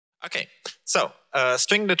Okay, so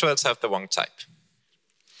string literals have the wrong type.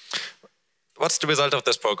 What's the result of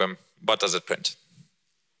this program? What does it print?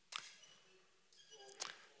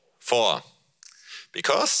 4.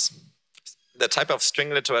 Because the type of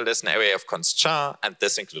string literal is an array of const char, and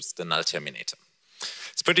this includes the null terminator.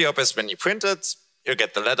 It's pretty obvious when you print it, you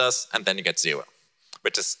get the letters, and then you get 0,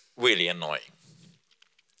 which is really annoying.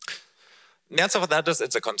 The answer for that is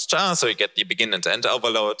it's a const char, so you get the begin and end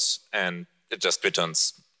overload, and it just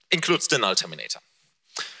includes the null terminator.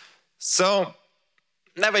 So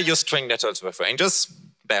never use string literals with ranges.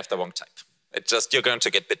 They have the wrong type. You're going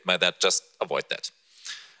to get bit by that, just avoid that.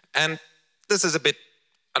 And this is a bit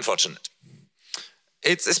unfortunate.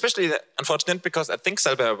 It's especially unfortunate because at things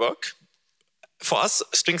that will work, for us,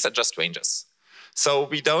 strings are just ranges. So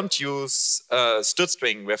we don't use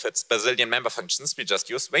std_string with its bazillion member functions. We just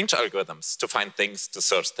use range algorithms to find things, to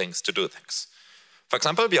search things, to do things. For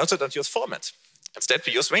example, we also don't use format. Instead,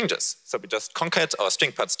 we use ranges. So we just concat our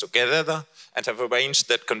string parts together and have a range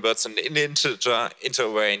that converts an integer into a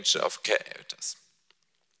range of characters.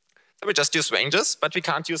 So we just use ranges, but we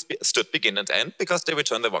can't use std begin and end because they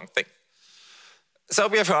return the wrong thing. So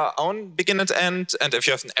we have our own begin and end, and if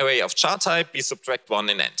you have an array of char type, we subtract 1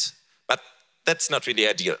 in end. But that's not really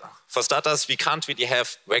ideal. For starters, we can't really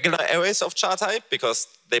have regular arrays of char type because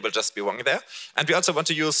they will just be wrong there. And we also want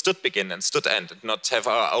to use std begin and std end and not have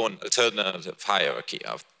our own alternative hierarchy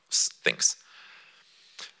of things.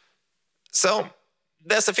 So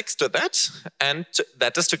there's a fix to that, and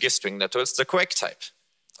that is to give string literals the correct type.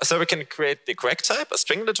 So we can create the correct type, a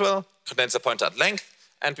string literal, contains a pointer at length,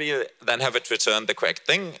 and we then have it return the correct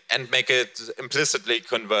thing and make it implicitly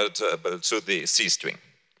convertible to the C string.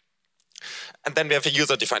 And then we have a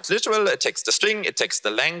user-defined literal. It takes the string, it takes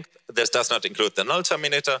the length. This does not include the null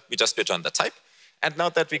terminator. We just return the type. And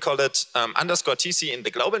note that we call it _tc in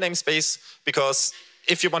the global namespace, because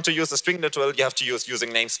if you want to use a string literal, you have to use using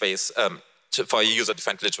namespace for a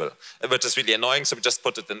user-defined literal, which is really annoying, so we just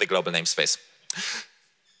put it in the global namespace.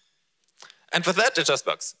 And with that, it just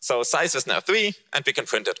works. So size is now 3, and we can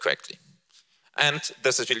print it correctly. And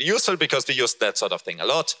this is really useful because we use that sort of thing a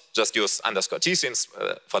lot. Just use _tc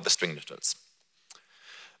for the string literals.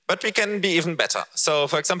 But we can be even better. So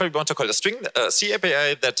for example, we want to call a string C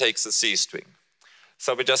API that takes a C string.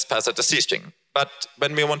 So we just pass it a C string. But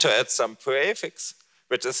when we want to add some prefix,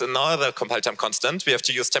 which is another compile time constant, we have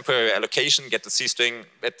to use temporary allocation, get the C string.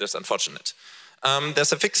 That is unfortunate.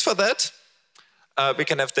 There's a fix for that. We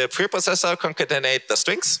can have the preprocessor concatenate the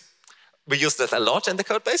strings. We use that a lot in the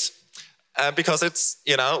code base because it's,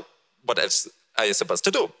 what else are you supposed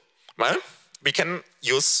to do? Well, we can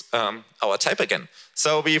use our type again.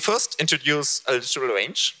 So we first introduce a literal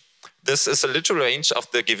range. This is a literal range of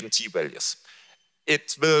the given t values.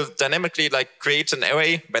 It will dynamically create an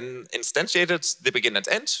array when instantiated the begin and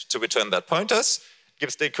end to return that pointers,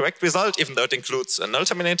 gives the correct result even though it includes a null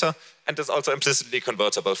terminator, and is also implicitly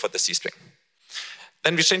convertible for the C string.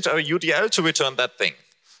 Then we change our UDL to return that thing.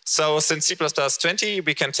 So since C++20,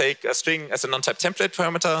 we can take a string as a non-type template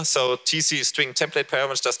parameter. So TC string template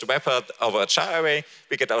parameter is just a wrapper over a char array.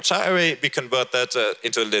 We get our char array, we convert that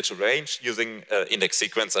into a literal range using index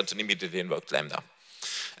sequence and an immediately invoked lambda.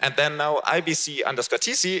 And then now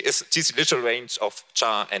IBC_TC is TC literal range of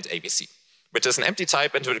char and ABC, which is an empty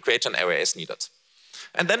type and will create an array as needed.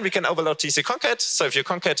 And then we can overload TC concat. So if you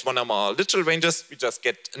concat one or more literal ranges, we just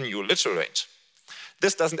get a new literal range.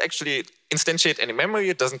 This doesn't actually instantiate any memory,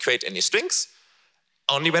 it doesn't create any strings,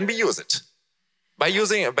 only when we use it. When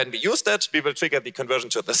we use that, we will trigger the conversion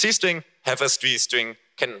to the C string, have a C string,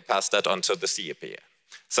 can pass that on to the C API.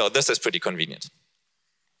 So this is pretty convenient.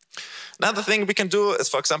 Another thing we can do is,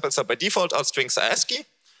 for example, so by default, all strings are ASCII,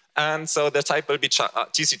 and so the type will be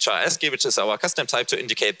TC char ASCII, which is our custom type to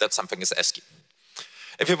indicate that something is ASCII.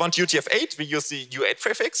 If we want UTF-8, we use the U8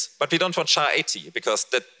 prefix, but we don't want char 80 because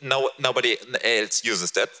nobody else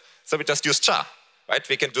uses that. So we just use char, right?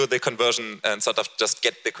 We can do the conversion and sort of just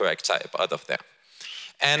get the correct type out of there.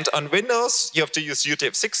 And on Windows, you have to use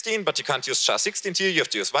UTF-16, but you can't use char 16 here, you have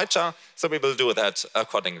to use white char. So we will do that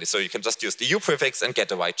accordingly. So you can just use the U prefix and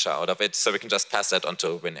get a white char out of it. So we can just pass that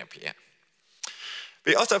onto WinAPI.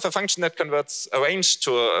 We also have a function that converts a range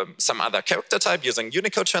to some other character type using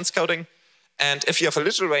Unicode transcoding. And if you have a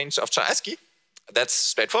literal range of char ASCII, that's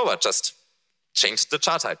straightforward. Just change the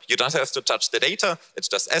char type. You don't have to touch the data. It's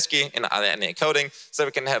just ASCII in any encoding. So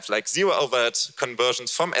we can have zero overt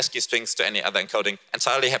conversions from ASCII strings to any other encoding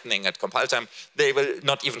entirely happening at compile time. They will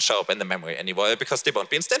not even show up in the memory anymore because they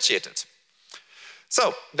won't be instantiated.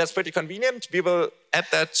 So that's pretty convenient. We will add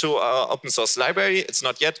that to our open source library. It's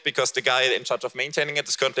not yet because the guy in charge of maintaining it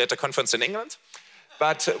is currently at a conference in England.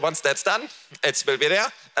 But once that's done, it will be there.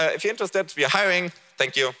 If you're interested, we're hiring.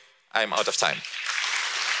 Thank you. I'm out of time.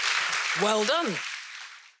 Well done.